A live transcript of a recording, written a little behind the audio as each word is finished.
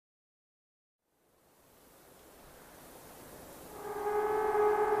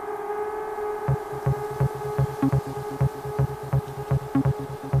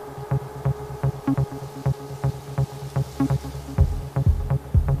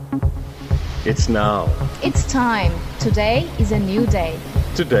It's now. It's time. Today is a new day.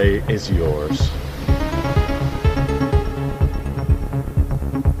 Today is yours.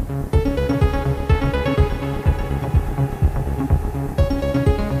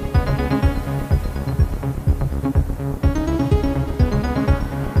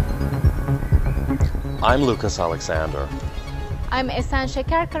 I'm Lucas Alexander. I'm Esen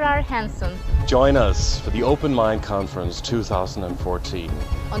Sekerkarar Hansen. Join us for the Open Mind Conference 2014.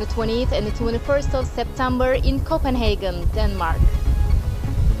 On the 20th and the 21st of September in Copenhagen, Denmark.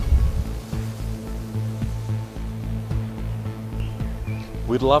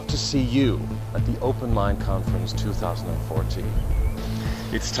 We'd love to see you at the Open Mind Conference 2014.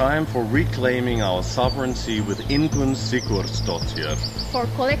 It's time for reclaiming our sovereignty with Igan Sigurðsdóttir. For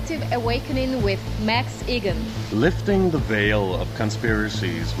collective awakening with Max Igan. Lifting the veil of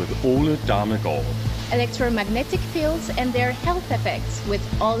conspiracies with Ole Dammegaard. Electromagnetic fields and their health effects with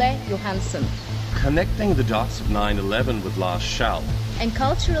Ole Hansen. Connecting the dots of 9/11 with Lars Schall. And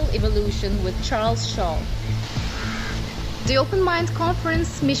cultural evolution with Lars Schall. The Open Mind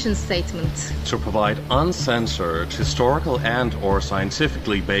Conference mission statement. To provide uncensored, historical and/or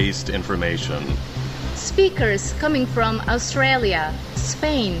scientifically based information. Speakers coming from Australia,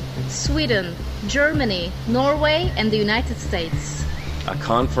 Spain, Sweden, Germany, Norway and the United States. A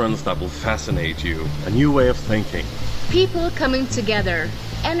conference that will fascinate you, a new way of thinking. People coming together,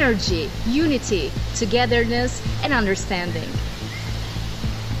 energy, unity, togetherness and understanding.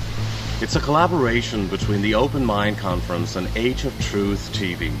 It's a collaboration between the Open Mind Conference and Age of Truth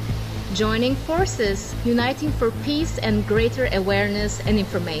TV. Joining forces, uniting for peace and greater awareness and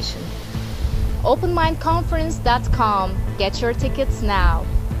information. OpenMindConference.com. Get your tickets now.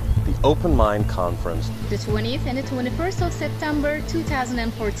 The Open Mind Conference. The 20th and the 21st of September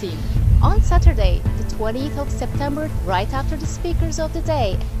 2014. On Saturday, the 20th of September, right after the speakers of the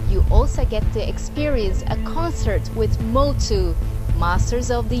day, you also get to experience a concert with Motu, Masters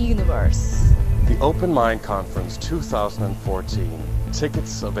of the Universe. The Open Mind Conference 2014.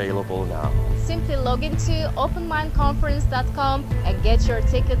 Tickets available now. Simply log into OpenMindConference.com and get your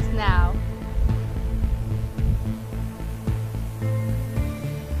tickets now.